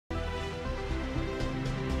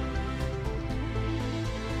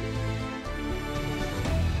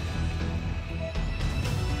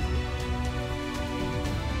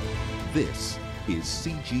This is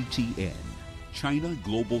CGTN, China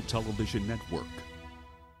Global Television Network.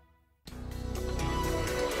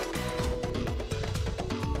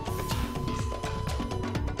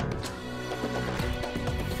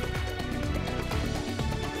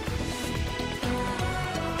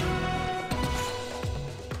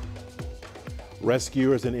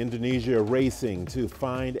 Rescuers in Indonesia are racing to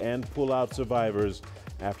find and pull out survivors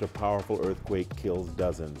after powerful earthquake kills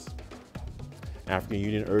dozens. African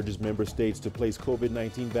Union urges member states to place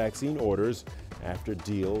COVID-19 vaccine orders after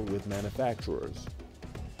deal with manufacturers.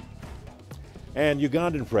 And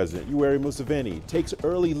Ugandan President Yoweri Museveni takes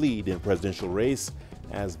early lead in presidential race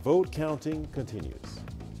as vote counting continues.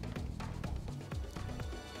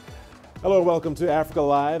 Hello and welcome to Africa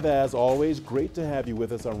Live. As always, great to have you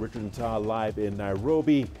with us on Richard Nta live in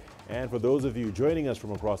Nairobi. And for those of you joining us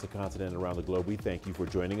from across the continent and around the globe, we thank you for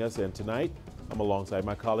joining us. And tonight, I'm alongside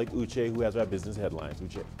my colleague Uche, who has our business headlines.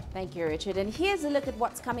 Uche. Thank you, Richard. And here's a look at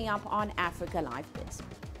what's coming up on Africa Live Biz.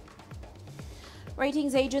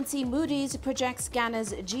 Ratings agency Moody's projects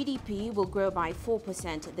Ghana's GDP will grow by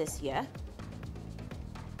 4% this year.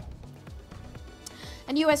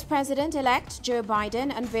 And U.S. President-elect Joe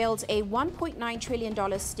Biden unveils a $1.9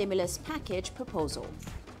 trillion stimulus package proposal.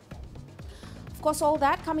 Of course, all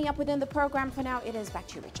that coming up within the program. For now, it is back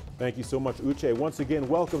to you, Richard. Thank you so much, Uche. Once again,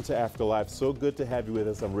 welcome to Africa Live. So good to have you with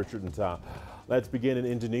us. I'm Richard Nta. Let's begin in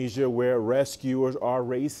Indonesia, where rescuers are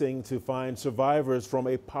racing to find survivors from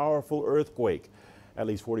a powerful earthquake. At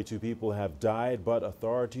least 42 people have died, but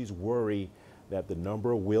authorities worry that the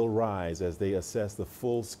number will rise as they assess the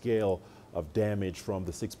full scale of damage from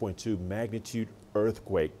the 6.2 magnitude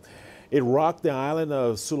earthquake. It rocked the island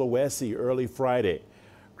of Sulawesi early Friday.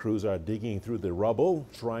 Crews are digging through the rubble,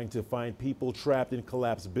 trying to find people trapped in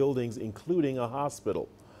collapsed buildings, including a hospital.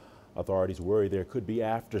 Authorities worry there could be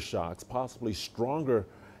aftershocks, possibly stronger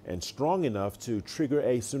and strong enough to trigger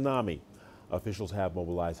a tsunami. Officials have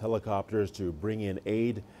mobilized helicopters to bring in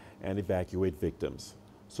aid and evacuate victims.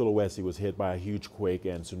 Sulawesi was hit by a huge quake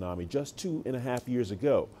and tsunami just 2.5 years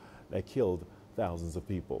ago that killed thousands of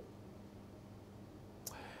people.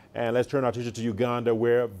 And let's turn our attention to Uganda,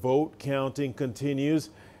 where vote counting continues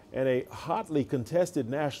in a hotly contested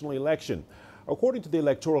national election. According to the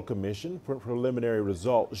Electoral Commission, preliminary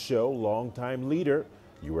results show longtime leader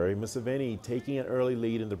Yoweri Museveni taking an early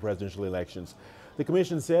lead in the presidential elections. The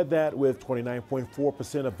commission said that with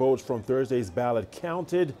 29.4% of votes from Thursday's ballot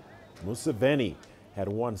counted, Museveni had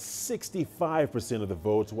won 65% of the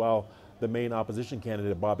votes, while the main opposition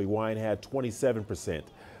candidate, Bobi Wine, had 27%.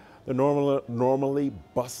 The normally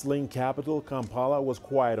bustling capital, Kampala, was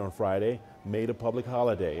quiet on Friday, made a public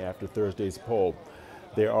holiday after Thursday's poll.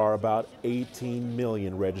 There are about 18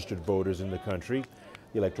 million registered voters in the country.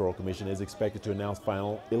 The Electoral Commission is expected to announce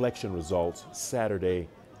final election results Saturday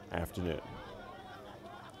afternoon.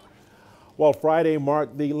 While Friday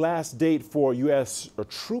marked the last date for U.S.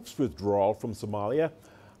 troops withdrawal from Somalia,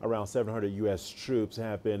 around 700 U.S. troops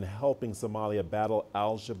have been helping Somalia battle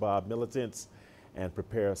al-Shabaab militants and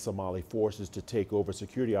prepare Somali forces to take over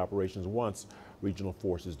security operations once regional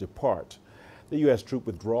forces depart. The U.S. troop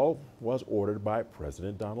withdrawal was ordered by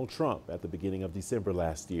President Donald Trump at the beginning of December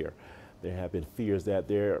last year. There have been fears that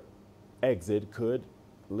their exit could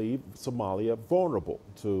leave Somalia vulnerable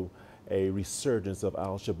to a resurgence of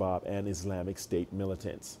al-Shabaab and Islamic State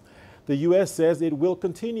militants. The U.S. says it will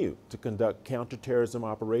continue to conduct counterterrorism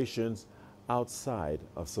operations outside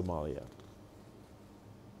of Somalia.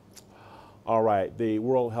 All right, the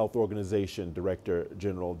World Health Organization Director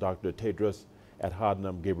General Dr. Tedros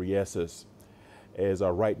Adhanom Ghebreyesus is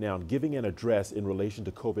right now giving an address in relation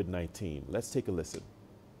to COVID-19. Let's take a listen.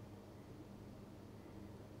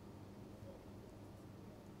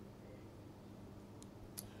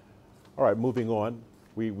 All right, moving on.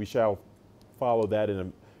 We shall follow that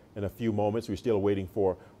in a few moments. We're still waiting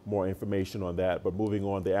for more information on that. But moving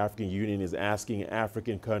on, the African Union is asking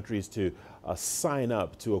African countries to sign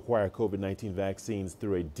up to acquire COVID-19 vaccines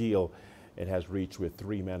through a deal it has reached with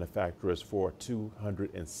 3 manufacturers for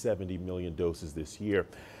 270 million doses this year.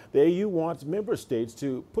 The AU wants member states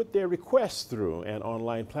to put their requests through an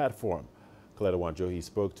online platform. Coletta Wanjohi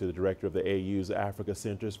spoke to the director of the AU's Africa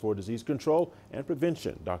Centers for Disease Control and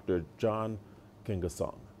Prevention, Dr. John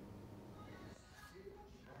Kingasong.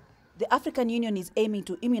 The African Union is aiming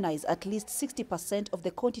to immunize at least 60% of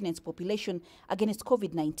the continent's population against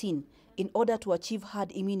COVID-19 in order to achieve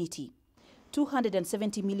herd immunity.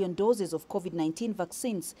 270 million doses of COVID-19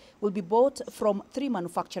 vaccines will be bought from 3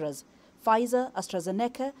 manufacturers, Pfizer,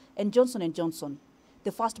 AstraZeneca, and Johnson & Johnson.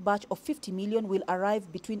 The first batch of 50 million will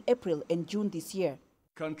arrive between April and June this year.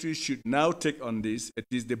 Countries should now take on this. At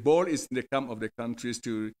least the ball is in the camp of the countries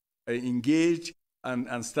to engage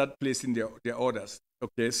and start placing their orders,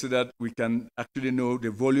 okay, so that we can actually know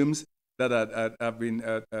the volumes that have been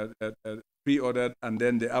pre-ordered, and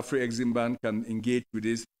then the Afro-Exim Bank can engage with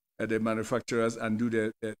this, the manufacturers, and do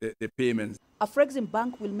the payments. Afro-Exim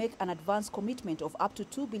Bank will make an advance commitment of up to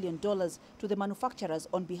 $2 billion to the manufacturers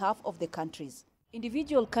on behalf of the countries.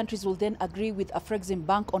 Individual countries will then agree with Afro-Exim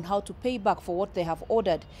Bank on how to pay back for what they have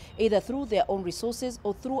ordered, either through their own resources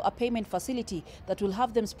or through a payment facility that will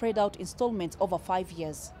have them spread out installments over 5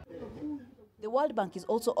 years. The World Bank is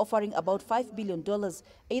also offering about $5 billion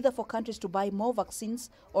either for countries to buy more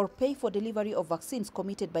vaccines or pay for delivery of vaccines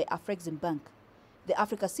committed by Afro-Exim Bank. The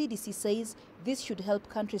Africa CDC says this should help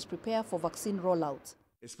countries prepare for vaccine rollout.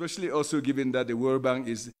 Especially also given that the World Bank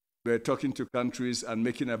we're talking to countries and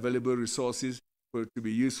making available resources to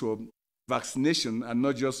be used for vaccination and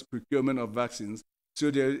not just procurement of vaccines.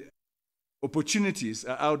 So the opportunities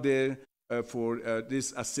are out there for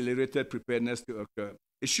this accelerated preparedness to occur.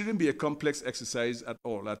 It shouldn't be a complex exercise at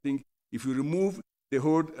all. I think if you remove the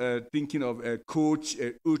whole thinking of a coach,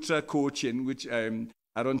 ultra coaching, which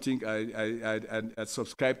I don't think I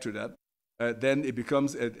subscribe to that, then it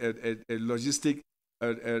becomes a logistic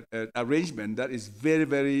arrangement that is very,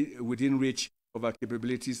 very within reach of our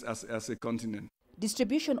capabilities as a continent.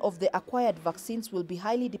 Distribution of the acquired vaccines will be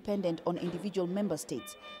highly dependent on individual member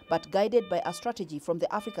states, but guided by a strategy from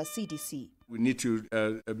the Africa CDC. We need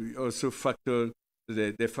to also factor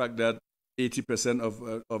the fact that 80%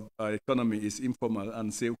 of our economy is informal,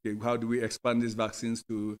 and say, okay, how do we expand these vaccines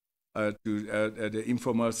to the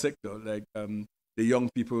informal sector, like the young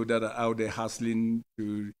people that are out there hustling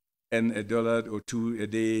to earn $1 or $2 a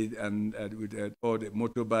day, and with all the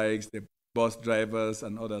motorbikes, the bus drivers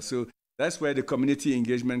and others. So that's where the community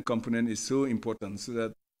engagement component is so important, so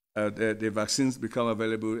that the vaccines become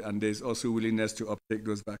available, and there's also willingness to uptake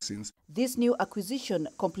those vaccines. This new acquisition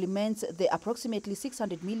complements the approximately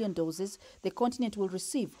 600 million doses the continent will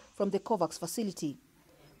receive from the COVAX facility.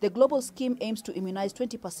 The global scheme aims to immunize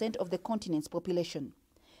 20% of the continent's population.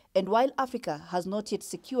 And while Africa has not yet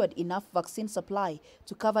secured enough vaccine supply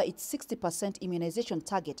to cover its 60% immunization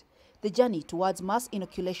target, the journey towards mass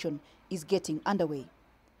inoculation is getting underway.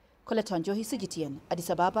 Coletta Njohi, CGTN, Addis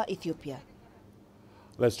Ababa, Ethiopia.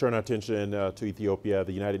 Let's turn our attention to Ethiopia.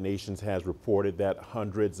 The United Nations has reported that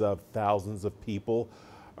hundreds of thousands of people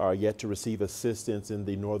are yet to receive assistance in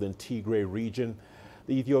the northern Tigray region.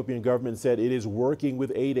 The Ethiopian government said it is working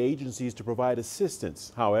with aid agencies to provide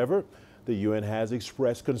assistance. However, the UN has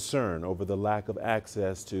expressed concern over the lack of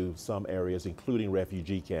access to some areas, including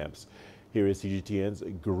refugee camps. Here is CGTN's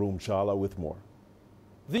Gurum Chala with more.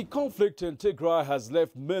 The conflict in Tigray has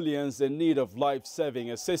left millions in need of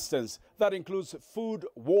life-saving assistance. That includes food,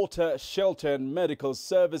 water, shelter and medical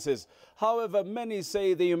services. However, many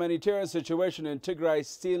say the humanitarian situation in Tigray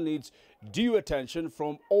still needs due attention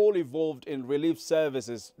from all involved in relief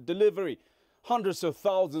services delivery. Hundreds of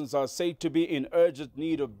thousands are said to be in urgent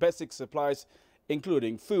need of basic supplies,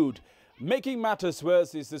 including food. Making matters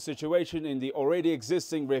worse is the situation in the already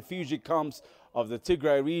existing refugee camps of the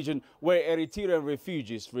Tigray region, where Eritrean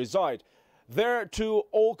refugees reside. There, too,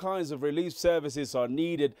 all kinds of relief services are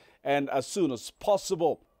needed, and as soon as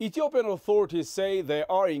possible. Ethiopian authorities say they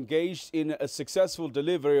are engaged in a successful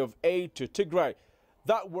delivery of aid to Tigray.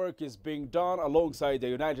 That work is being done alongside the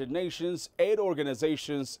United Nations, aid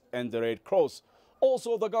organizations and the Red Cross.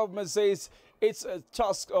 Also, the government says it's a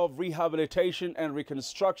task of rehabilitation and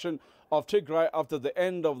reconstruction of Tigray after the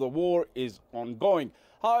end of the war is ongoing.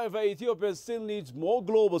 However, Ethiopia still needs more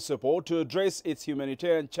global support to address its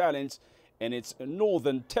humanitarian challenge in its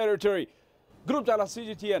northern territory. Group Tala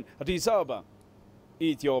CGTN, Addis Ababa,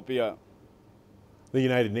 Ethiopia. The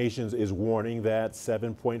United Nations is warning that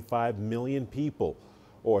 7.5 million people,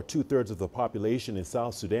 or 2/3 of the population in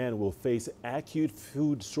South Sudan, will face acute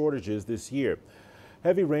food shortages this year.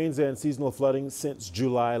 Heavy rains and seasonal flooding since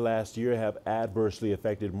July last year have adversely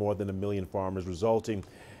affected more than 1 million farmers, resulting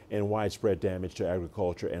in widespread damage to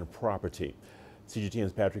agriculture and property.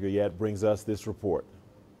 CGTN's Patrick Oyet brings us this report.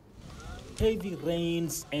 Heavy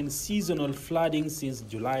rains and seasonal flooding since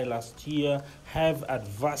July last year have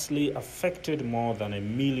adversely affected more than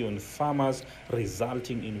 1 million farmers,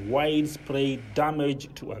 resulting in widespread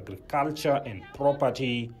damage to agriculture and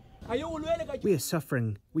property. We are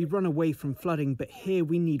suffering. We run away from flooding, but here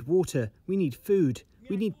we need water, we need food,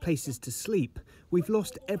 we need places to sleep. We've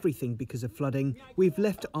lost everything because of flooding. We've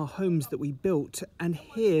left our homes that we built, and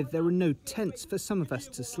here there are no tents for some of us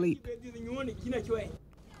to sleep.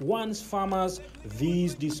 Once farmers,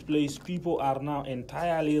 these displaced people are now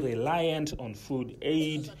entirely reliant on food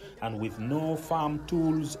aid, and with no farm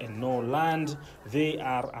tools and no land, they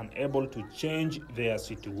are unable to change their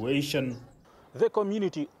situation. The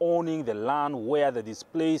community owning the land where the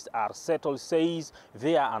displaced are settled says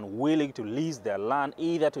they are unwilling to lease their land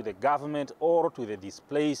either to the government or to the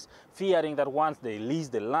displaced, fearing that once they lease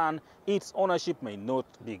the land, its ownership may not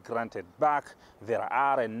be granted back. There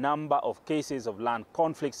are a number of cases of land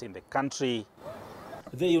conflicts in the country.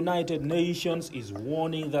 The United Nations is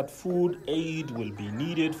warning that food aid will be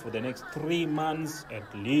needed for the next 3 months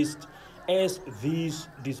at least, as these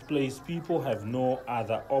displaced people have no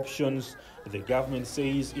other options. The government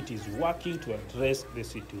says it is working to address the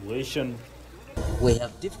situation. We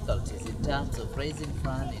have difficulties in terms of raising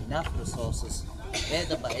funds, enough resources,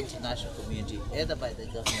 either by international community, either by the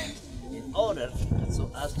government, in order so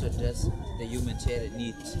as to address the humanitarian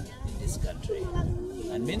needs in this country.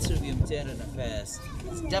 And Ministry of Humanitarian Affairs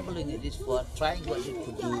is doubling its effort, trying what it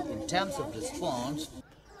could do in terms of response.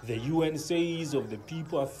 The UN says of the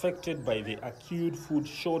people affected by the acute food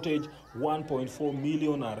shortage, 1.4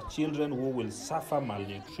 million are children who will suffer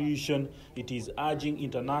malnutrition. It is urging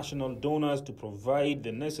international donors to provide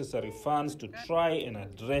the necessary funds to try and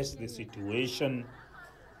address the situation.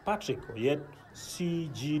 Patrick Oyet,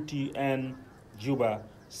 CGTN, Juba,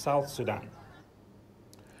 South Sudan.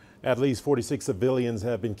 At least 46 civilians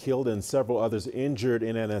have been killed and several others injured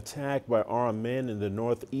in an attack by armed men in the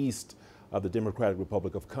northeast of the Democratic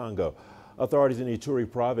Republic of Congo. Authorities in Ituri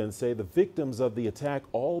province say the victims of the attack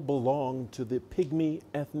all belong to the Pygmy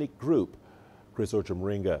ethnic group. Chris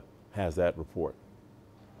Ochemringa has that report.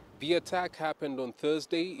 The attack happened on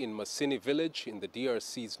Thursday in Masini village in the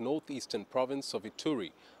DRC's northeastern province of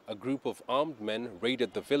Ituri. A group of armed men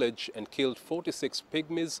raided the village and killed 46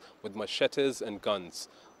 Pygmies with machetes and guns.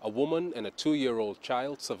 A woman and a 2-year-old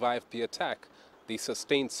child survived the attack. They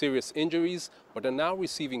sustained serious injuries but are now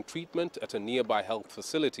receiving treatment at a nearby health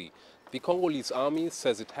facility. The Congolese army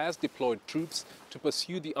says it has deployed troops to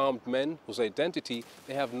pursue the armed men whose identity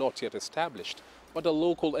they have not yet established. But a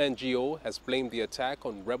local NGO has blamed the attack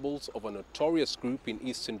on rebels of a notorious group in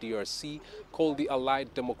eastern DRC called the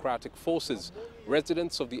Allied Democratic Forces.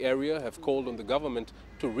 Residents of the area have called on the government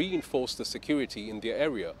to reinforce the security in their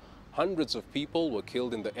area. Hundreds of people were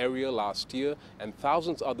killed in the area last year and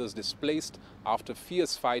thousands others displaced after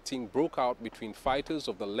fierce fighting broke out between fighters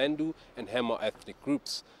of the Lendu and Hema ethnic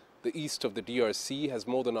groups. The east of the DRC has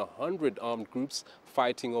more than 100 armed groups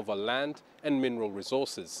fighting over land and mineral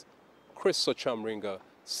resources. Chris Ochemringa,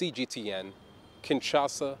 CGTN,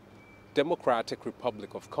 Kinshasa, Democratic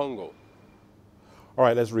Republic of Congo. All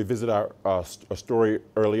right, let's revisit our story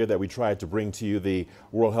earlier that we tried to bring to you. The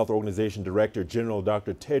World Health Organization Director General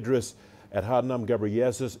Dr. Tedros Adhanom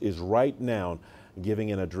Ghebreyesus is right now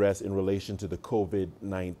giving an address in relation to the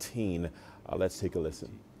COVID-19. Let's take a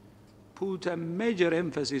listen. Put a major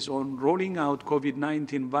emphasis on rolling out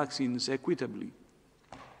COVID-19 vaccines equitably.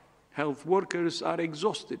 Health workers are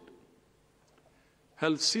exhausted.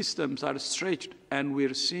 Health systems are stretched, and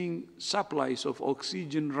we're seeing supplies of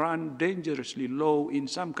oxygen run dangerously low in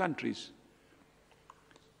some countries.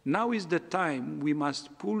 Now is the time we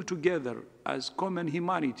must pull together as common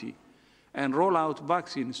humanity and roll out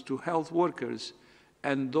vaccines to health workers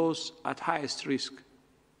and those at highest risk.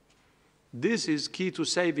 This is key to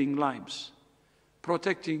saving lives,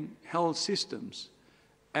 protecting health systems,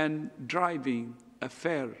 and driving a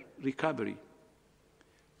fair recovery.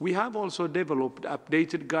 We have also developed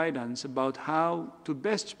updated guidance about how to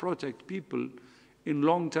best protect people in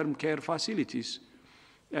long-term care facilities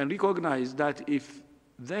and recognize that if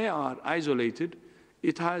they are isolated,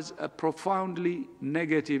 it has a profoundly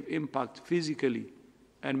negative impact physically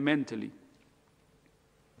and mentally.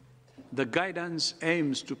 The guidance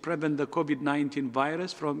aims to prevent the COVID-19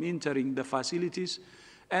 virus from entering the facilities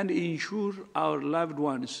and ensure our loved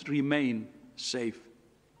ones remain safe.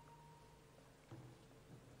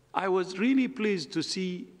 I was really pleased to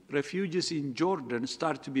see refugees in Jordan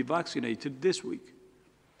start to be vaccinated this week.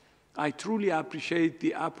 I truly appreciate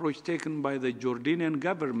the approach taken by the Jordanian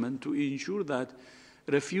government to ensure that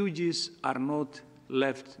refugees are not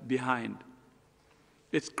left behind.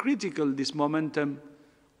 It's critical this momentum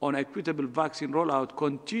on equitable vaccine rollout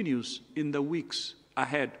continues in the weeks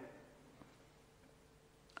ahead.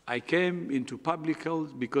 I came into public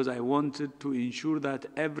health because I wanted to ensure that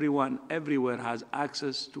everyone everywhere has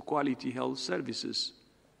access to quality health services.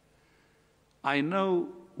 I know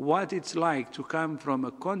what it's like to come from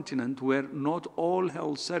a continent where not all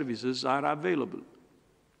health services are available.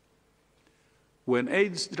 When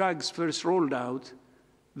AIDS drugs first rolled out,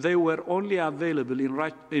 They were only available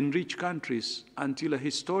in rich countries until a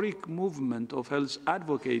historic movement of health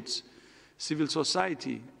advocates, civil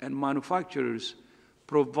society, and manufacturers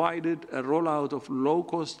provided a rollout of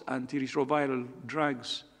low-cost antiretroviral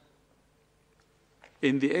drugs.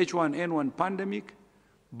 In the H1N1 pandemic,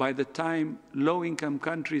 by the time low-income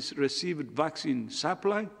countries received vaccine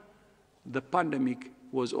supply, the pandemic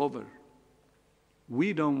was over.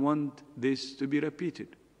 We don't want this to be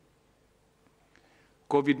repeated.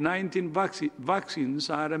 COVID-19 vaccines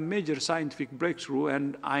are a major scientific breakthrough,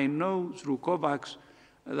 and I know through COVAX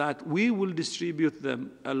that we will distribute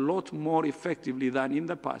them a lot more effectively than in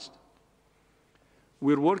the past.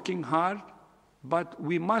 We're working hard, but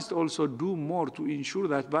we must also do more to ensure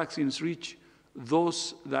that vaccines reach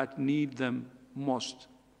those that need them most.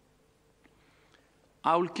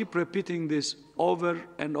 I will keep repeating this over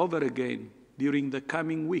and over again during the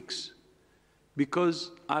coming weeks,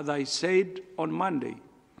 because, as I said on Monday,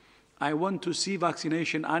 I want to see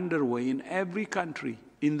vaccination underway in every country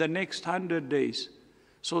in the next 100 days,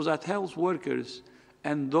 so that health workers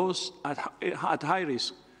and those at high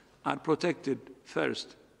risk are protected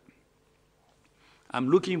first. I'm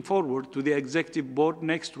looking forward to the Executive Board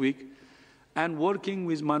next week and working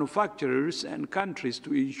with manufacturers and countries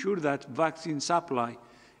to ensure that vaccine supply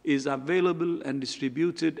is available and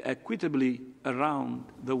distributed equitably around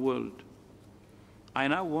the world. I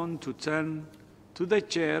now want to turn to the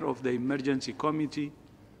chair of the Emergency Committee,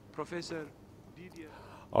 Professor Didier.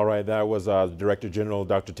 All right, that was Director General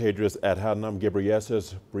Dr. Tedros Adhanom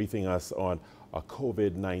Ghebreyesus briefing us on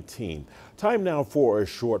COVID-19. Time now for a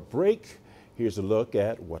short break. Here's a look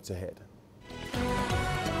at what's ahead.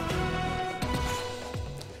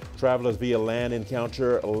 Travelers via land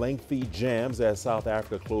encounter lengthy jams as South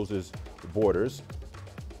Africa closes borders.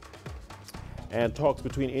 And talks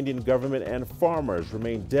between Indian government and farmers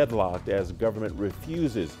remain deadlocked as government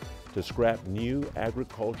refuses to scrap new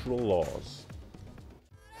agricultural laws.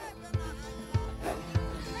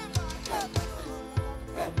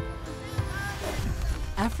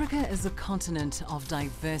 Africa is a continent of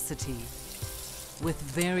diversity, with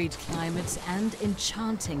varied climate and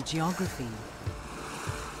enchanting geography,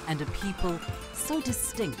 and a people so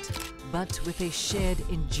distinct, but with a shared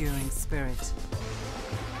enduring spirit.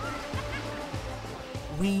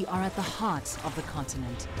 We are at the heart of the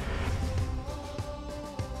continent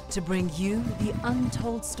to bring you the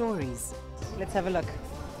untold stories. Let's have a look.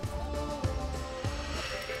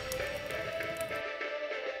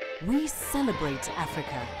 We celebrate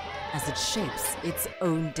Africa as it shapes its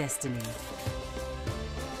own destiny.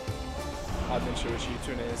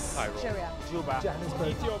 Tunis, Cairo, Syria, Juba, Johannesburg,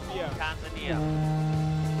 Ethiopia, Tanzania.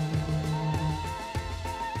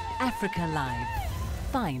 Africa Live.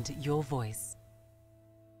 Find your voice.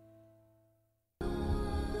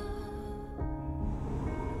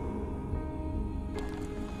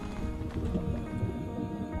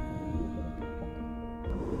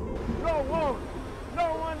 No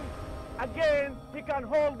one again, he can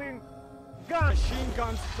hold in guns. Machine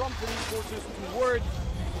guns from police forces toward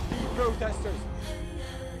the protesters.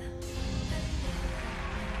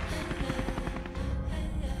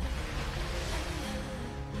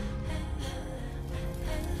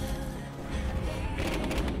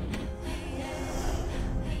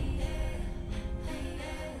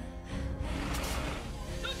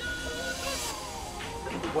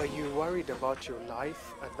 Were you worried about your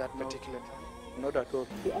life at that particular time? Not at all.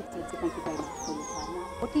 Thank you very much for your time.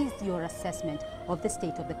 What is your assessment of the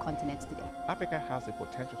state of the continent today? Africa has the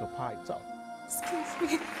potential to power itself.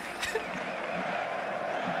 Excuse me.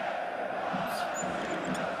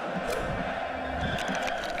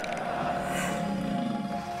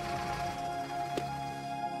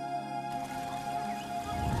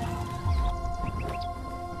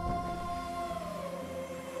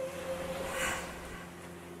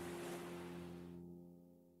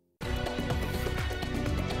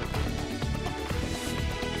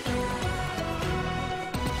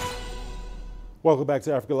 Welcome back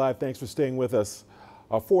to Africa Live. Thanks for staying with us.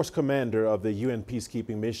 A force commander of the UN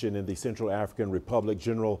peacekeeping mission in the Central African Republic,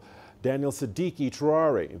 General Daniel Siddiqui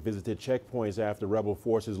Traoré, visited checkpoints after rebel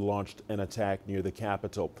forces launched an attack near the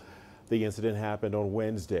capital. The incident happened on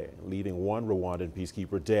Wednesday, leaving one Rwandan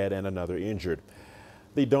peacekeeper dead and another injured.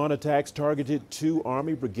 The dawn attacks targeted 2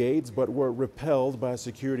 army brigades but were repelled by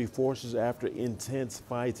security forces after intense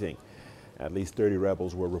fighting. At least 30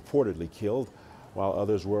 rebels were reportedly killed, while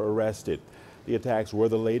others were arrested. The attacks were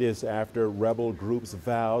the latest after rebel groups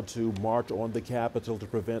vowed to march on the capital to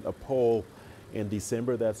prevent a poll in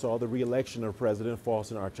December that saw the re-election of President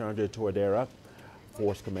Faustin Archange Touadera.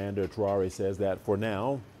 Force Commander Traoré says that for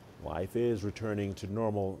now, life is returning to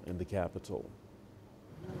normal in the capital.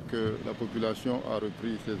 que la population a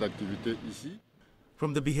repris ses activités ici.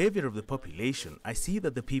 From the behavior of the population, I see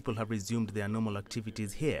that the people have resumed their normal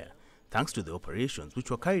activities here, thanks to the operations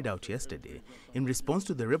which were carried out yesterday in response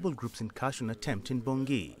to the rebel group's incursion attempt in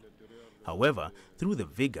Bongi. However, through the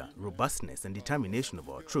vigor, robustness and determination of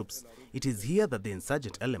our troops, it is here that the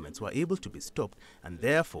insurgent elements were able to be stopped and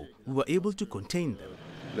therefore we were able to contain them.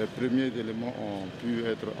 Les premiers éléments ont pu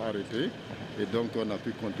être arrêtés et donc on a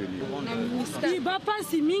pu contenir.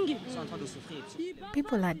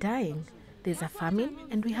 People are dying. There's a famine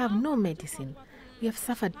and we have no medicine. We have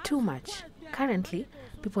suffered too much. Currently,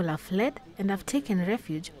 people have fled and have taken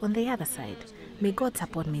refuge on the other side. May God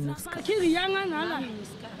support MINUSCA.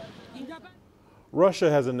 Russia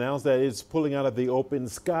has announced that it's pulling out of the Open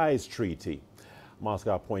Skies Treaty.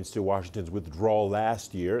 Moscow points to Washington's withdrawal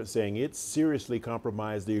last year, saying it seriously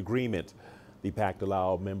compromised the agreement. The pact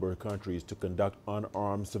allowed member countries to conduct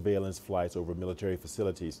unarmed surveillance flights over military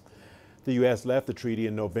facilities. The U.S. left the treaty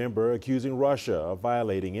in November, accusing Russia of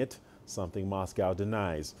violating it, something Moscow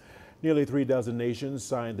denies. Nearly 36 nations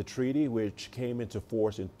signed the treaty, which came into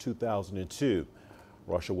force in 2002.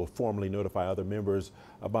 Russia will formally notify other members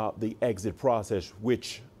about the exit process,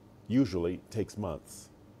 which usually takes months.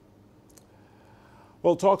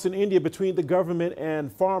 Well, talks in India between the government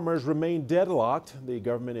and farmers remain deadlocked. The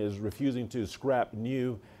government is refusing to scrap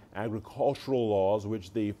new agricultural laws,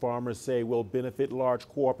 which the farmers say will benefit large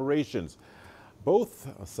corporations. Both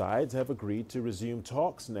sides have agreed to resume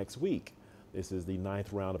talks next week. This is the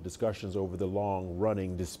 9th round of discussions over the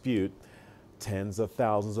long-running dispute. Tens of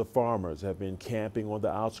thousands of farmers have been camping on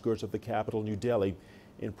the outskirts of the capital, New Delhi,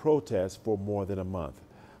 in protest for more than a month.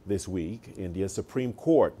 This week, India's Supreme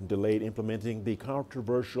Court delayed implementing the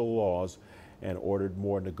controversial laws and ordered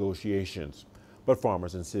more negotiations. But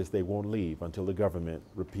farmers insist they won't leave until the government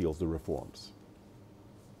repeals the reforms.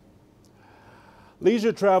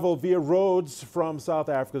 Leisure travel via roads from South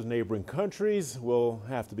Africa's neighboring countries will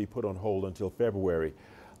have to be put on hold until February.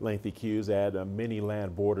 Lengthy queues at many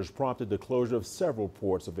land borders prompted the closure of several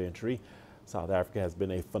ports of entry. South Africa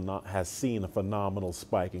has seen a phenomenal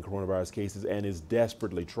spike in coronavirus cases and is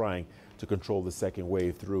desperately trying to control the second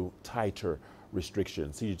wave through tighter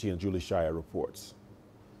restrictions. CGTN Julie Shire reports.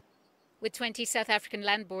 With 20 South African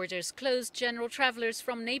land borders closed, general travelers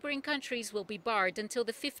from neighboring countries will be barred until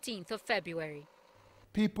the 15th of February.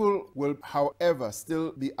 People will, however,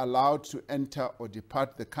 still be allowed to enter or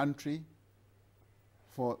depart the country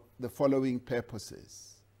for the following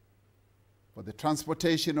purposes: for the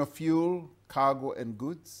transportation of fuel, cargo and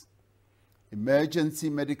goods, emergency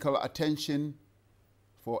medical attention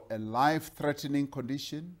for a life-threatening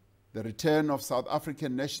condition, the return of South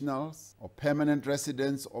African nationals or permanent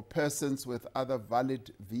residents or persons with other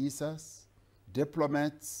valid visas,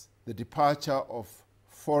 diplomats, the departure of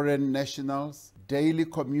foreign nationals, daily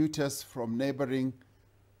commuters from neighboring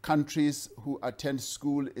countries who attend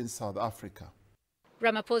school in South Africa.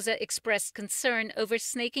 Ramaphosa expressed concern over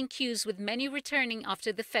snaking queues, with many returning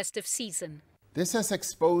after the festive season. This has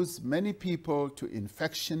exposed many people to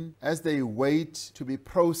infection as they wait to be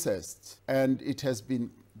processed, and it has been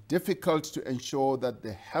difficult to ensure that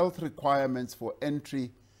the health requirements for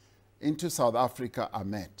entry into South Africa are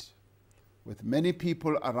met, with many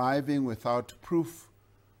people arriving without proof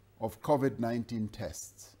of COVID-19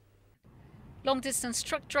 tests. Long-distance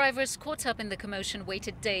truck drivers caught up in the commotion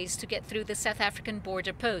waited days to get through the South African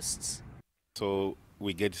border posts. So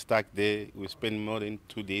we get stuck there. We spend more than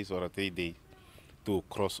 2 days or 3 days to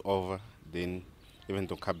cross over, then even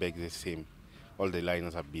to come back the same. All the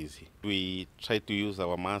lines are busy. We try to use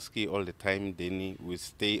our mask all the time, then we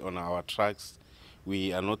stay on our trucks.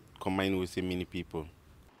 We are not combined with many people.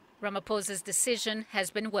 Ramaphosa's decision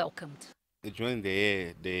has been welcomed. During the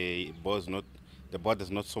year, the border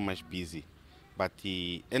is not so much busy. But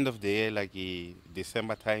the end of the year, like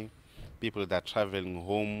December time, people that are traveling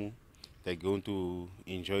home, they're going to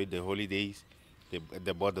enjoy the holidays,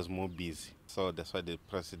 the border is more busy. So that's why the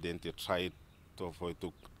president tried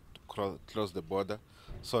to close the border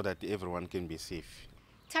so that everyone can be safe.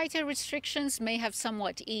 Tighter restrictions may have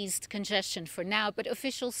somewhat eased congestion for now, but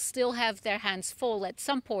officials still have their hands full at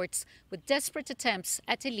some ports with desperate attempts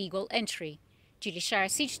at illegal entry. Julie Shire,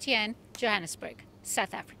 CGTN, Johannesburg,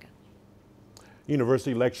 South Africa.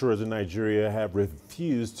 University lecturers in Nigeria have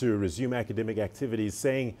refused to resume academic activities,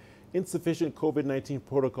 saying insufficient COVID-19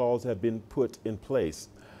 protocols have been put in place.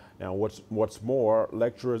 Now, what's more,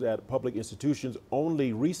 lecturers at public institutions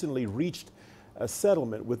only recently reached a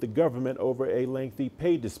settlement with the government over a lengthy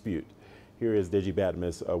pay dispute. Here is Deji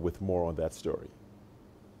Badmus with more on that story.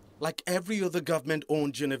 Like every other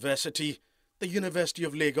government-owned university, the University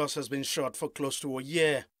of Lagos has been shut for close to a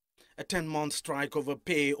year. A 10-month strike over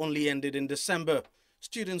pay only ended in December.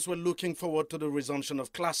 Students were looking forward to the resumption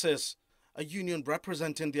of classes. A union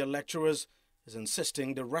representing their lecturers is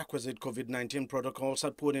insisting the requisite COVID-19 protocols are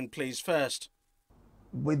put in place first.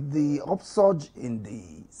 With the upsurge in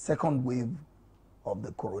the second wave of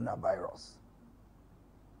the coronavirus,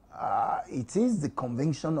 it is the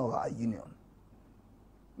conviction of our union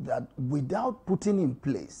that without putting in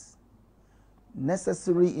place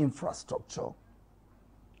necessary infrastructure,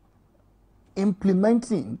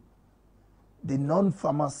 implementing the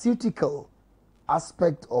non-pharmaceutical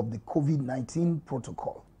aspect of the COVID-19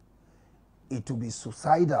 protocol, it will be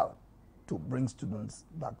suicidal to bring students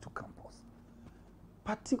back to campus.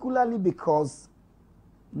 Particularly because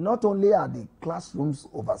not only are the classrooms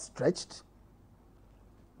overstretched,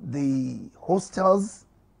 the hostels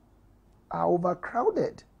are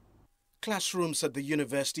overcrowded. Classrooms at the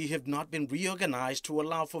university have not been reorganized to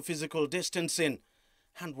allow for physical distancing.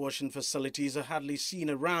 Hand-washing facilities are hardly seen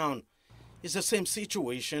around. It's the same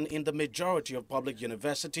situation in the majority of public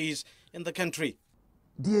universities in the country.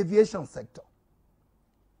 The aviation sector.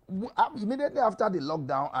 Immediately after the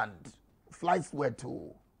lockdown and flights were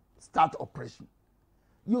to start operation,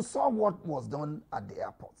 you saw what was done at the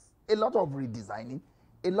airports. A lot of redesigning,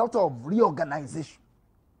 a lot of reorganization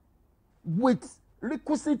with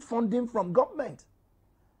requisite funding from government.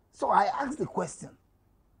 So I asked the question,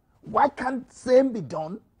 why can't same be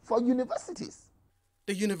done for universities?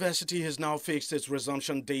 The university has now fixed its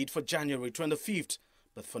resumption date for January 25th,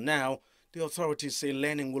 but for now, the authorities say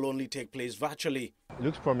learning will only take place virtually. It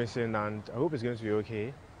looks promising and I hope it's going to be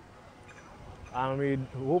okay. And we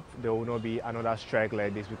hope there will not be another strike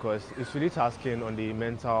like this because it's really tasking on the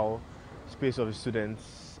mental space of the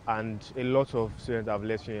students, and a lot of students have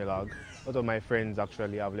left Unilag. A lot of my friends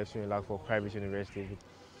actually have left Unilag for private universities.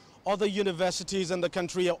 Other universities in the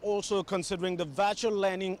country are also considering the virtual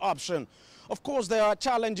learning option. Of course, there are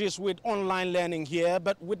challenges with online learning here,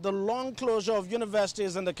 but with the long closure of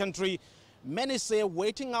universities in the country, many say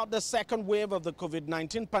waiting out the second wave of the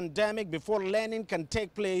COVID-19 pandemic before learning can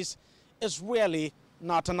take place is really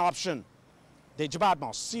not an option. Deji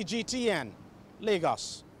Badmos, CGTN,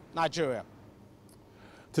 Lagos, Nigeria.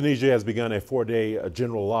 Tunisia has begun a 4-day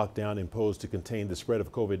general lockdown imposed to contain the spread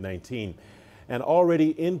of COVID-19. An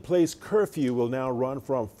already in place curfew will now run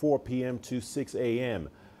from 4 p.m. to 6 a.m.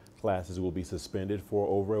 Classes will be suspended for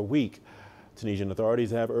over a week. Tunisian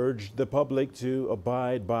authorities have urged the public to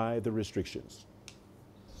abide by the restrictions.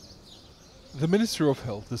 The Minister of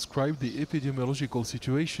Health described the epidemiological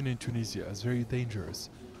situation in Tunisia as very dangerous.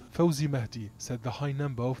 Fawzi Mahdi said the high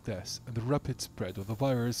number of deaths and the rapid spread of the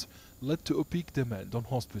virus led to a peak demand on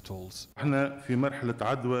hospitals.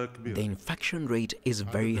 The infection rate is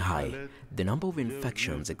very high. The number of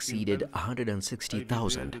infections exceeded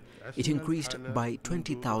 160,000. It increased by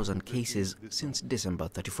 20,000 cases since December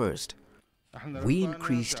 31st. We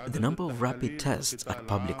increased the number of rapid tests at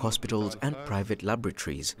public hospitals and private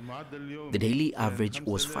laboratories. The daily average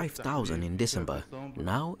was 5,000 in December.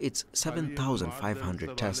 Now it's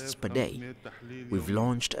 7,500 tests per day. We've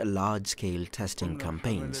launched large-scale testing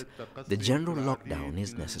campaigns. The general lockdown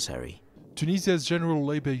is necessary. Tunisia's General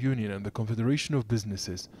Labour Union and the Confederation of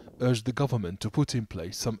Businesses urged the government to put in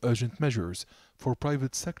place some urgent measures for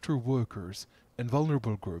private sector workers and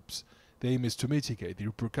vulnerable groups. The aim is to mitigate the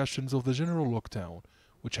repercussions of the general lockdown,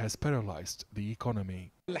 which has paralyzed the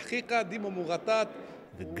economy.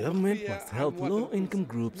 The government must help low-income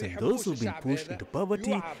groups and those who've been pushed into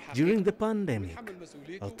poverty during the pandemic.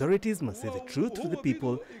 Authorities must say the truth to the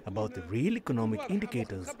people about the real economic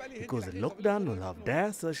indicators, because the lockdown will have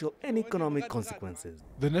dire social and economic consequences.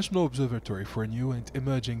 The National Observatory for New and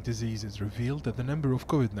Emerging Diseases revealed that the number of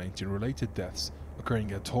COVID-19 related deaths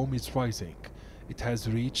occurring at home is rising. It has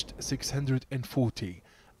reached 640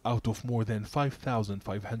 out of more than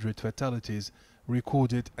 5,500 fatalities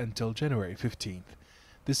recorded until January 15th.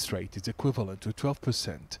 This rate is equivalent to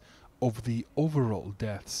 12% of the overall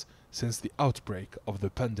deaths since the outbreak of the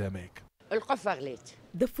pandemic.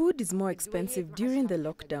 The food is more expensive during the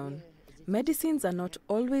lockdown. Medicines are not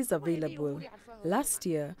always available. Last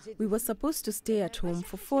year, we were supposed to stay at home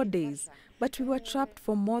for 4 days, but we were trapped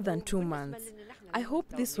for more than 2 months. I hope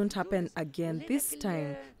this won't happen again this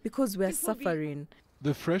time because we're suffering.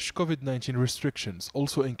 The fresh COVID-19 restrictions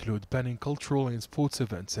also include banning cultural and sports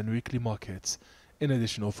events and weekly markets. In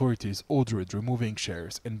addition, authorities ordered removing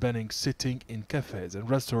chairs and banning sitting in cafes and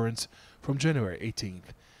restaurants from January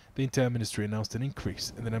 18th. The entire ministry announced an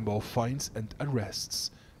increase in the number of fines and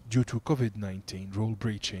arrests due to COVID-19 rule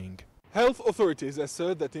breaching. Health authorities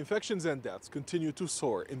assert that infections and deaths continue to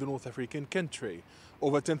soar in the North African country.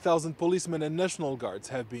 Over 10,000 policemen and National Guards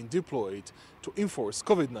have been deployed to enforce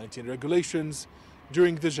COVID-19 regulations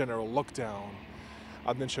during the general lockdown.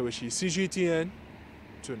 Adnan Shawishi, CGTN,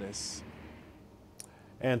 Tunis.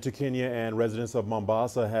 And to Kenya, and residents of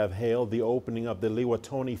Mombasa have hailed the opening of the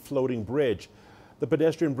Liwatoni floating bridge. The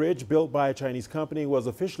pedestrian bridge, built by a Chinese company, was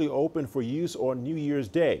officially opened for use on New Year's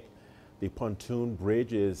Day. The pontoon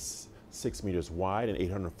bridge is 6 meters wide and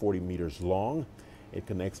 840 meters long. It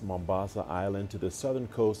connects Mombasa Island to the southern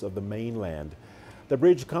coast of the mainland. The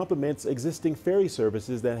bridge complements existing ferry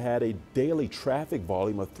services that had a daily traffic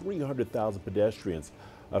volume of 300,000 pedestrians.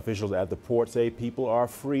 Officials at the port say people are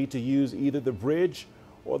free to use either the bridge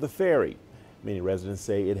or the ferry. Many residents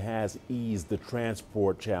say it has eased the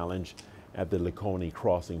transport challenge at the Likoni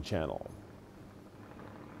crossing channel.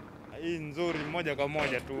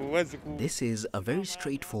 This is a very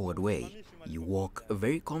straightforward way. You walk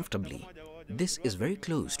very comfortably. This is very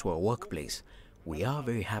close to our workplace. We are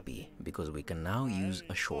very happy because we can now use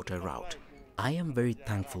a shorter route. I am very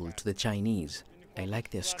thankful to the Chinese. I like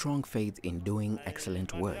their strong faith in doing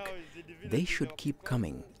excellent work. They should keep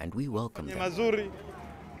coming and we welcome them. I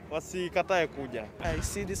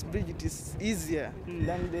see this bridge, it is easier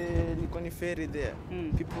than the Likoni ferry there.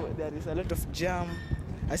 There is a lot of jam.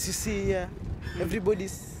 As you see here,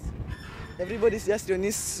 everybody's just on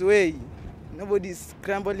his way. Nobody's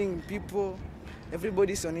scrambling people.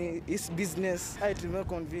 Everybody's on his business. It's more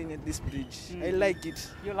convenient, this bridge. I like it.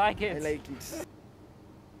 You like it? I like it.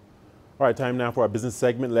 All right, time now for our business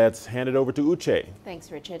segment. Let's hand it over to Uche. Thanks,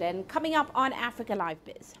 Richard. And coming up on Africa Live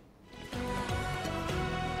Biz.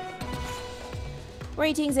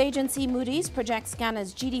 Ratings agency Moody's projects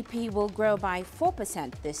Ghana's GDP will grow by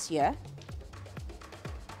 4% this year.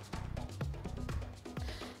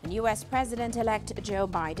 And U.S. President-elect Joe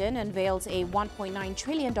Biden unveils a $1.9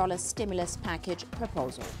 trillion stimulus package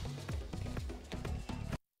proposal.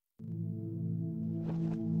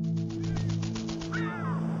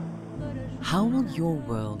 How will your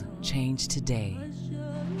world change today?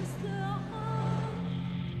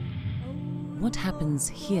 What happens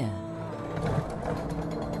here?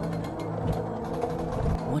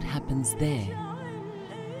 What happens there?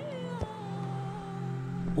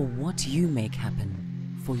 Or what you make happen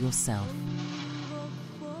for yourself.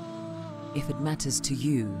 If it matters to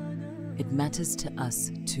you, it matters to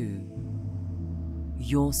us too.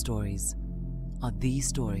 Your stories are the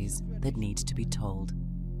stories that need to be told.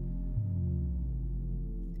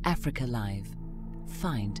 Africa Live.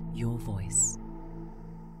 Find your voice.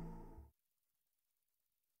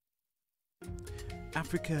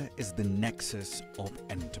 Africa is the nexus of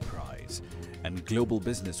enterprise, and global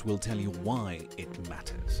business will tell you why it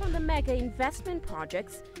matters. From the mega investment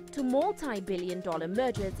projects to multi-billion-dollar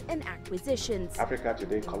mergers and acquisitions. Africa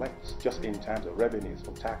today collects, just in terms of revenues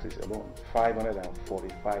from taxes alone,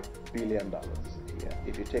 $545 billion a year.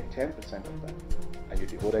 If you take 10% of that and you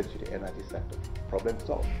devote it to the energy sector, problem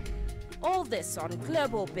solved. All this on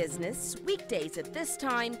Global Business, weekdays at this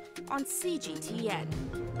time on CGTN.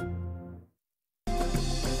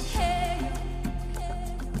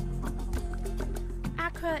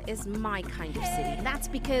 Accra is my kind of city. That's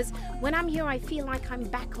because when I'm here, I feel like I'm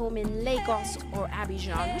back home in Lagos or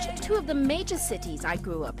Abidjan, which are two of the major cities I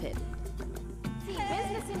grew up in.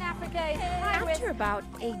 Business in Africa is high risk. After about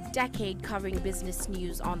a decade covering business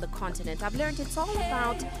news on the continent, I've learned it's all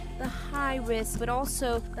about the high risk, but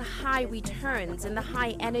also the high returns and the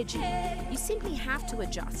high energy. You simply have to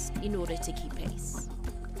adjust in order to keep pace.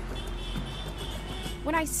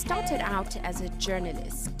 When I started out as a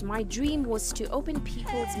journalist, my dream was to open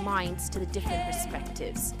people's minds to the different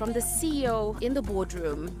perspectives. From the CEO in the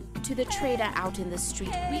boardroom to the trader out in the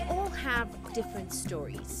street, we all have different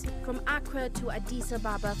stories. From Accra to Addis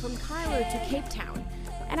Ababa, from Cairo to Cape Town,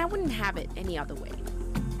 and I wouldn't have it any other way.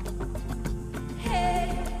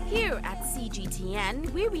 Here at CGTN,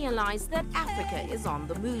 we realize that Africa is on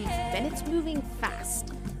the move, and it's moving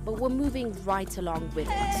fast, but we're moving right along with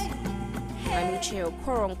it. I'm Uche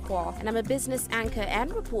Okoronkwo, and I'm a business anchor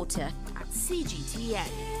and reporter at CGTN.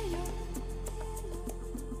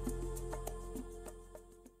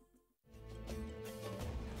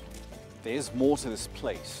 There's more to this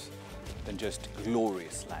place than just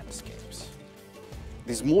glorious landscapes.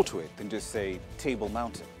 There's more to it than just, say, Table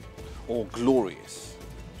Mountain or glorious,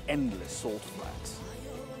 endless salt flats.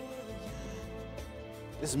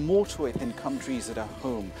 There's more to it than countries that are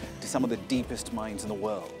home to some of the deepest mines in the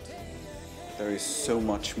world. There is so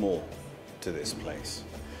much more to this place,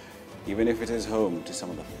 even if it is home to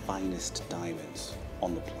some of the finest diamonds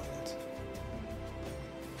on the planet.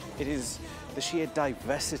 It is the sheer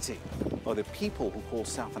diversity of the people who call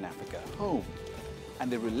Southern Africa home,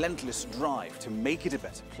 and the relentless drive to make it a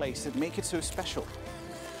better place that make it so special.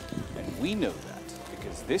 And we know that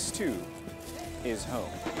because this too is home.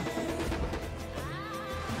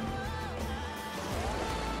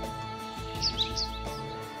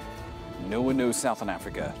 No one knows Southern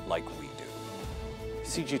Africa like we do.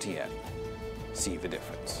 CGTN, see the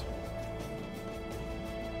difference.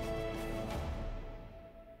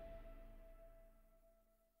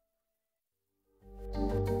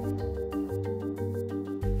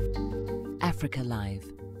 Africa Live.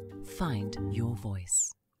 Find your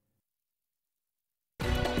voice.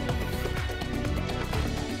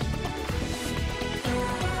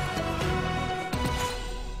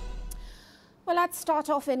 Well, let's start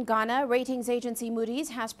off in Ghana. Ratings agency Moody's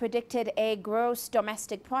has predicted a gross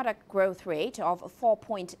domestic product growth rate of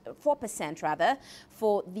 4.4%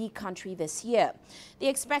 for the country this year. The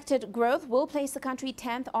expected growth will place the country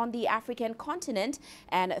 10th on the African continent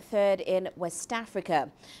and 3rd in West Africa.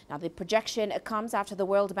 Now, the projection comes after the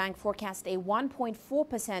World Bank forecast a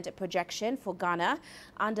 1.4% projection for Ghana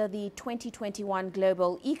under the 2021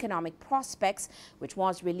 Global Economic Prospects, which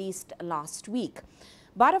was released last week.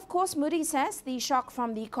 But of course, Moody's says the shock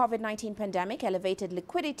from the COVID-19 pandemic, elevated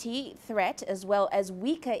liquidity threat, as well as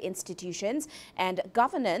weaker institutions and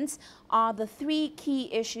governance are the three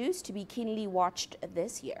key issues to be keenly watched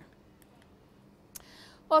this year.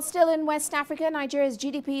 Well, still in West Africa, Nigeria's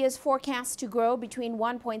GDP is forecast to grow between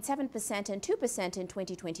 1.7% and 2% in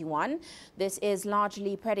 2021. This is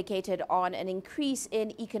largely predicated on an increase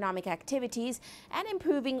in economic activities and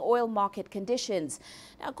improving oil market conditions.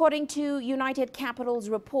 Now, according to United Capital's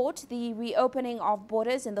report, the reopening of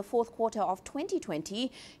borders in the fourth quarter of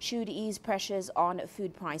 2020 should ease pressures on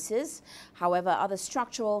food prices. However, other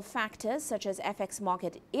structural factors such as FX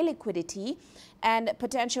market illiquidity and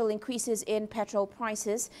potential increases in petrol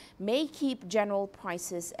prices may keep general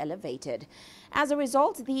prices elevated. As a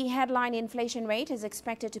result, the headline inflation rate is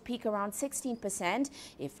expected to peak around 16%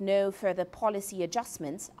 if no further policy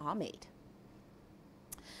adjustments are made.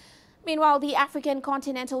 Meanwhile, the African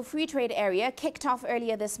Continental Free Trade Area kicked off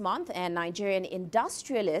earlier this month, and Nigerian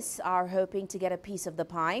industrialists are hoping to get a piece of the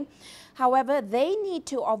pie. However, they need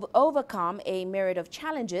to overcome a myriad of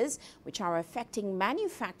challenges which are affecting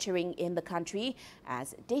manufacturing in the country,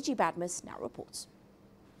 as Deji Badmus now reports.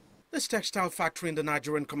 This textile factory in the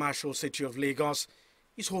Nigerian commercial city of Lagos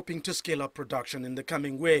is hoping to scale up production in the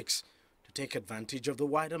coming weeks to take advantage of the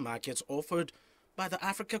wider markets offered by the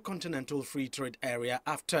Africa Continental Free Trade Area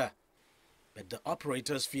after. But the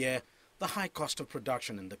operators fear the high cost of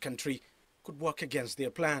production in the country could work against their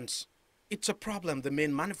plans. It's a problem the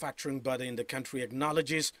main manufacturing body in the country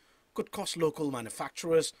acknowledges could cost local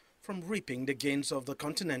manufacturers from reaping the gains of the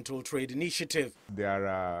Continental Trade Initiative. There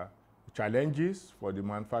are challenges for the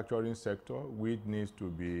manufacturing sector which needs to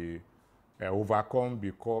be overcome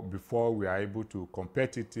before we are able to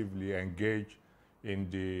competitively engage in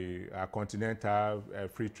the continental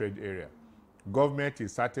free trade area. Government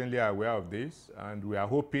is certainly aware of this, and we are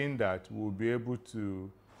hoping that we'll be able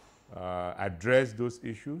to address those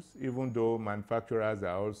issues, even though manufacturers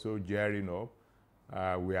are also gearing up.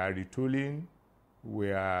 We are retooling,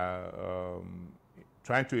 we are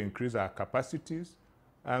trying to increase our capacities,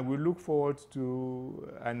 and we look forward to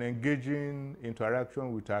an engaging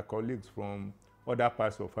interaction with our colleagues from other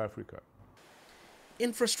parts of Africa.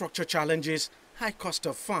 Infrastructure challenges, high cost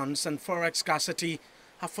of funds and forex scarcity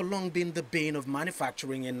have for long been the bane of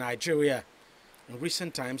manufacturing in Nigeria. In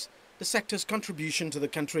recent times, the sector's contribution to the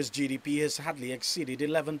country's GDP has hardly exceeded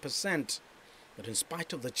 11%. But in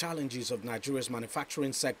spite of the challenges of Nigeria's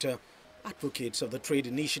manufacturing sector, advocates of the trade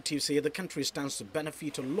initiative say the country stands to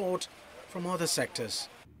benefit a lot from other sectors.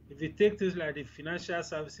 If you take things like the financial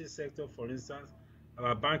services sector, for instance,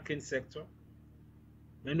 our banking sector,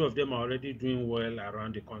 many of them are already doing well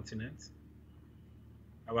around the continent.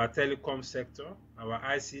 Our telecom sector, our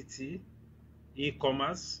ICT,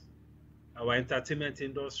 e-commerce, our entertainment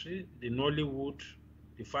industry, the Nollywood,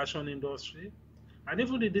 the fashion industry, and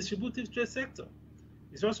even the distributive trade sector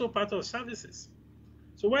is also part of services.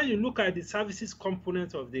 So when you look at the services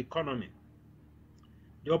component of the economy,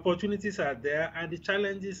 the opportunities are there and the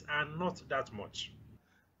challenges are not that much.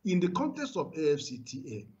 In the context of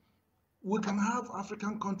AfCFTA, we can have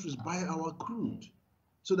African countries buy our crude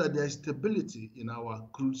so that there is stability in our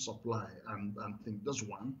crude supply and things. That's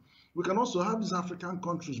one. We can also have these African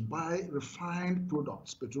countries buy refined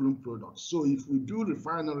products, petroleum products. So if we do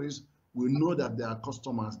refineries, we know that there are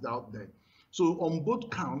customers out there. So on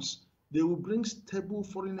both counts, they will bring stable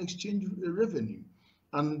foreign exchange revenue.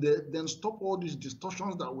 and then stop all these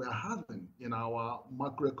distortions that we are having in our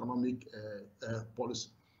macroeconomic policy.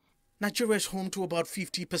 Nigeria is home to about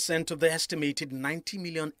 50% of the estimated 90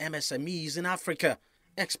 million MSMEs in Africa.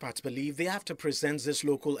 Experts believe the AfCFTA presents these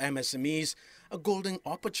local MSMEs a golden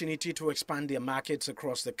opportunity to expand their markets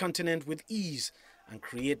across the continent with ease and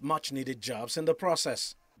create much-needed jobs in the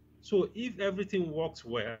process. So if everything works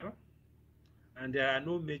well and there are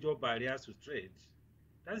no major barriers to trade,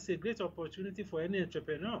 that's a great opportunity for any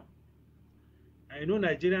entrepreneur. I know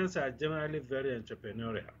Nigerians are generally very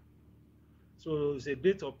entrepreneurial. So it's a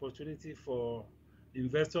great opportunity for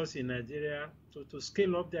investors in Nigeria to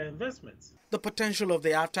scale up their investments. The potential of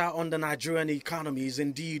the AfCFTA on the Nigerian economy is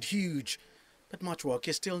indeed huge, but much work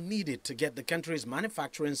is still needed to get the country's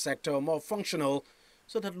manufacturing sector more functional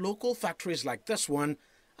so that local factories like this one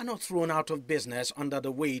are not thrown out of business under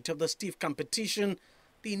the weight of the stiff competition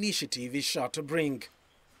the initiative is sure to bring.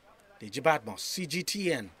 Deji Badmos,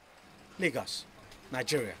 CGTN, Lagos,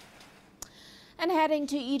 Nigeria. And heading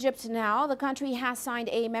to Egypt now, the country has signed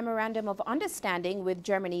a memorandum of understanding with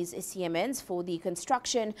Germany's Siemens for the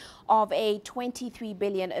construction of a $23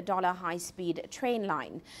 billion high-speed train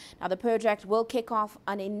line. Now, the project will kick off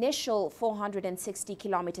an initial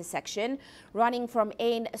 460-kilometer section running from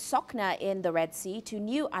Ain Sokna in the Red Sea to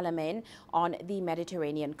New Alamein on the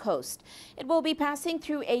Mediterranean coast. It will be passing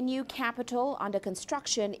through a new capital under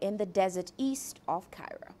construction in the desert east of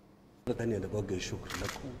Cairo.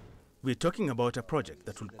 We're talking about a project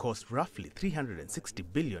that will cost roughly 360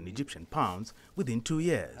 billion Egyptian pounds within 2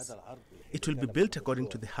 years. It will be built according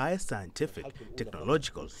to the highest scientific,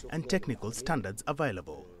 technological and technical standards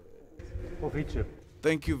available.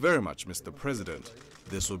 Thank you very much, Mr. President.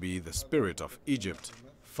 This will be the spirit of Egypt.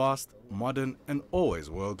 Fast, modern and always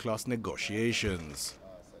world-class negotiations.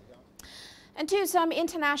 And to some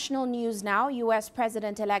international news now, U.S.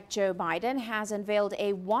 President-elect Joe Biden has unveiled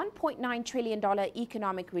a $1.9 trillion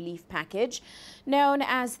economic relief package known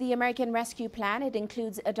as the American Rescue Plan. It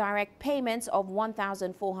includes a direct payments of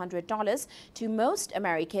 $1,400 to most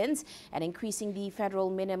Americans and increasing the federal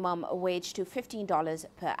minimum wage to $15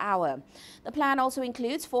 per hour. The plan also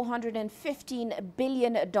includes $415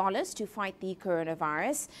 billion to fight the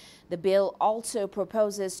coronavirus. The bill also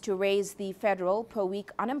proposes to raise the federal per-week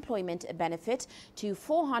unemployment benefit to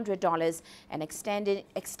 $400 and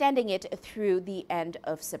extending it through the end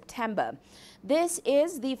of September. This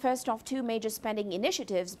is the first of two major spending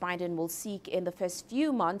initiatives Biden will seek in the first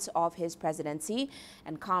few months of his presidency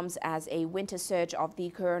and comes as a winter surge of the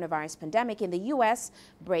coronavirus pandemic in the U.S.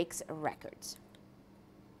 breaks records.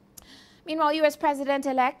 Meanwhile, U.S.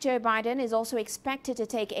 President-elect Joe Biden is also expected to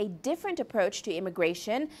take a different approach to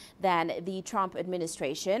immigration than the Trump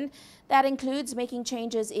administration. That includes making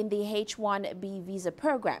changes in the H-1B visa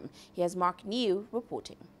program. Here's Mark New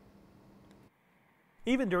reporting.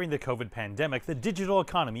 Even during the COVID pandemic, the digital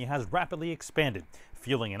economy has rapidly expanded,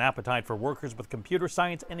 fueling an appetite for workers with computer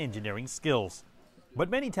science and engineering skills. But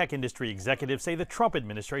many tech industry executives say the Trump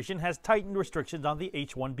administration has tightened restrictions on the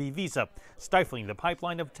H-1B visa, stifling the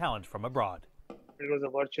pipeline of talent from abroad. It was a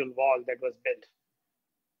virtual wall that was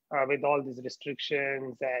built with all these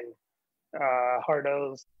restrictions and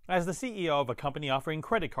hurdles. As the CEO of a company offering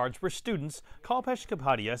credit cards for students, Kalpesh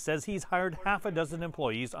Kapadia says he's hired half a dozen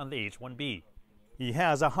employees on the H-1B. He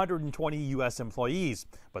has 120 U.S. employees,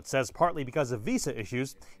 but says partly because of visa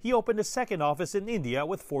issues, he opened a second office in India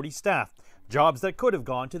with 40 staff, jobs that could have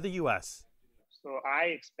gone to the U.S. So I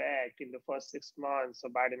expect in the first 6 months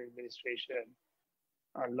of Biden administration,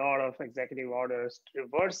 a lot of executive orders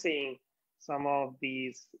reversing some of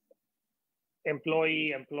these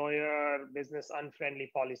employee-employer business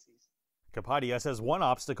unfriendly policies. Kapadia says one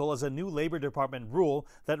obstacle is a new Labor Department rule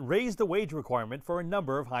that raised the wage requirement for a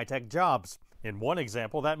number of high-tech jobs. In one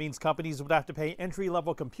example, that means companies would have to pay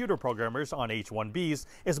entry-level computer programmers on H-1Bs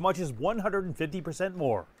as much as 150%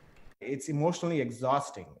 more. It's emotionally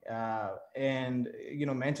exhausting, and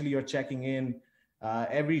mentally you're checking in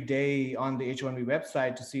every day on the H-1B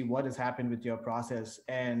website to see what has happened with your process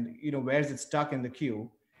and where is it stuck in the queue.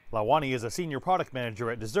 Lawani is a senior product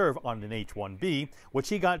manager at Deserve on an H-1B, which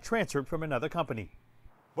he got transferred from another company.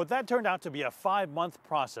 But that turned out to be a 5-month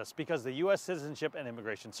process because the U.S. Citizenship and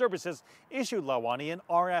Immigration Services issued Lawani an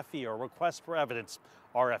RFE, or request for evidence.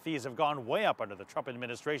 RFEs have gone way up under the Trump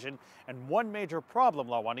administration, and one major problem,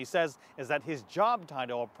 Lawani says, is that his job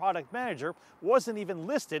title of product manager wasn't even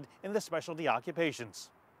listed in the specialty occupations.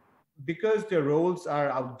 Because their roles are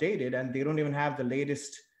outdated and they don't even have the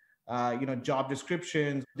latest job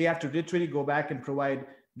descriptions, they have to literally go back and provide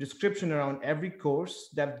description around every course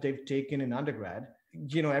that they've taken in undergrad,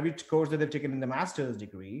 every course that they've taken in the master's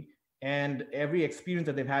degree, and every experience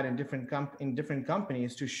that they've had in different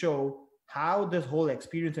companies to show how this whole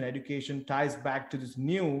experience in education ties back to this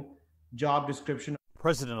new job description.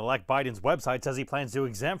 President-elect Biden's website says he plans to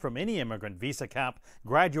exempt from any immigrant visa cap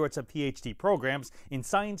graduates of PhD programs in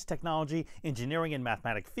science, technology, engineering, and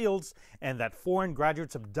mathematics fields, and that foreign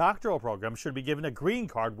graduates of doctoral programs should be given a green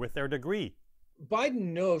card with their degree.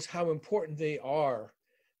 Biden knows how important they are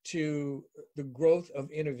to the growth of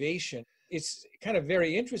innovation. It's kind of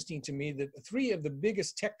very interesting to me that 3 of the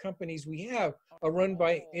biggest tech companies we have are run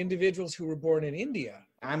by individuals who were born in India.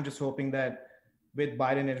 I'm just hoping that with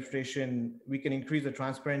Biden administration, we can increase the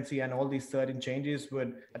transparency, and all these certain changes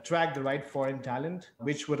would attract the right foreign talent,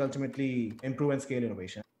 which would ultimately improve and scale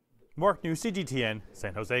innovation. Mark New, CGTN,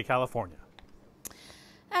 San Jose, California.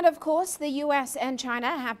 And of course, the US and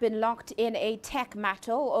China have been locked in a tech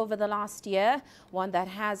battle over the last year, one that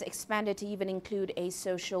has expanded to even include a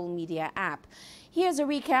social media app. Here's a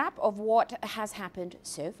recap of what has happened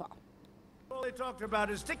so far. All they talked about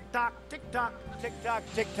is TikTok, TikTok, TikTok,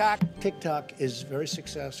 TikTok. TikTok is very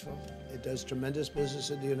successful. It does tremendous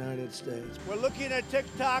business in the United States. We're looking at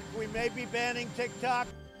TikTok. We may be banning TikTok.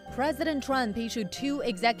 President Trump issued 2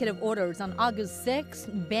 executive orders on August 6,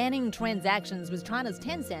 banning transactions with China's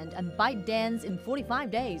Tencent and ByteDance in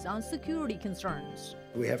 45 days on security concerns.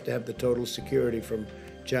 We have to have the total security from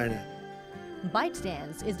China.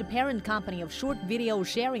 ByteDance is the parent company of short video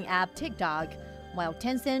sharing app TikTok, while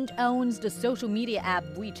Tencent owns the social media app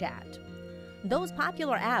WeChat. Those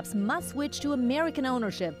popular apps must switch to American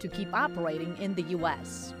ownership to keep operating in the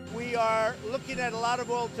U.S. We are looking at a lot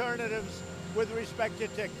of alternatives with respect to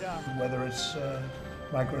TikTok. Whether it's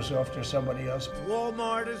Microsoft or somebody else.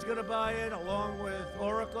 Walmart is going to buy it along with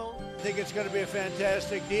Oracle. I think it's going to be a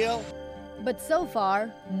fantastic deal. But so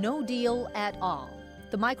far, no deal at all.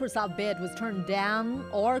 The Microsoft bid was turned down.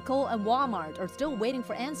 Oracle and Walmart are still waiting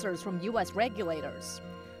for answers from U.S. regulators.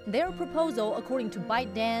 Their proposal, according to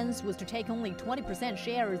ByteDance, was to take only 20%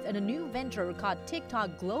 shares in a new venture called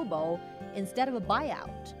TikTok Global instead of a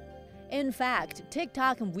buyout. In fact,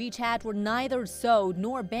 TikTok and WeChat were neither sold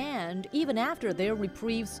nor banned even after their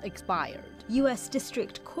reprieves expired. U.S.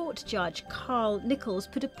 District Court Judge Carl Nichols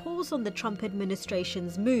put a pause on the Trump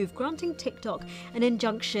administration's move, granting TikTok an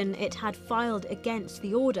injunction it had filed against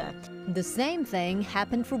the order. The same thing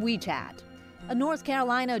happened for WeChat. A North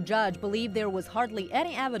Carolina judge believed there was hardly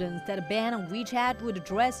any evidence that a ban on WeChat would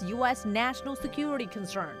address U.S. national security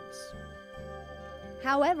concerns.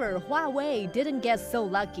 However, Huawei didn't get so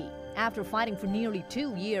lucky. After fighting for nearly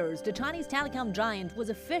 2 years, the Chinese telecom giant was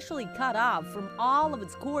officially cut off from all of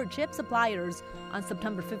its core chip suppliers on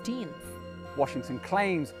September 15th. Washington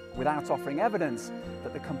claims, without offering evidence,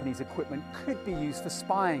 that the company's equipment could be used for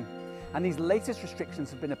spying. And these latest restrictions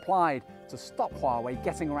have been applied to stop Huawei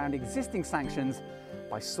getting around existing sanctions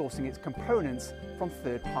by sourcing its components from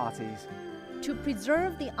third parties. To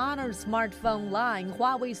preserve the Honor smartphone line,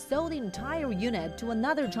 Huawei sold the entire unit to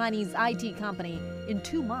another Chinese IT company in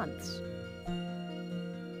 2 months.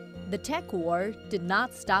 The tech war did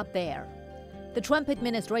not stop there. The Trump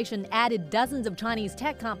administration added dozens of Chinese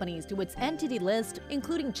tech companies to its entity list,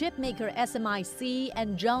 including chipmaker SMIC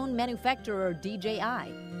and drone manufacturer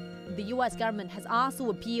DJI. The U.S. government has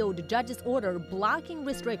also appealed the judge's order blocking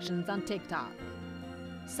restrictions on TikTok.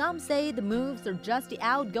 Some say the moves are just the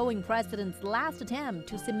outgoing president's last attempt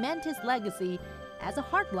to cement his legacy as a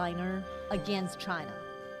hardliner against China.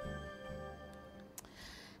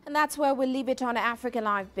 And that's where we'll leave it on Africa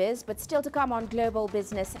Live Biz, but still to come on Global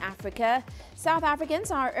Business Africa. South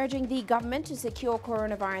Africans are urging the government to secure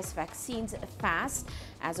coronavirus vaccines fast,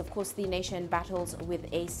 as of course the nation battles with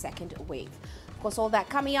a second wave. Of course, all that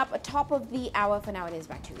coming up at top of the hour. For now, it is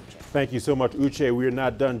back to Uche. Thank you so much, Uche. We're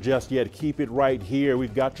not done just yet. Keep it right here.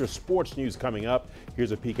 We've got your sports news coming up.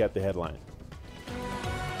 Here's a peek at the headline.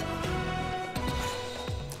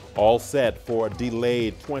 All set for a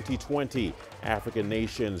delayed 2020 African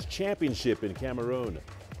Nations Championship in Cameroon.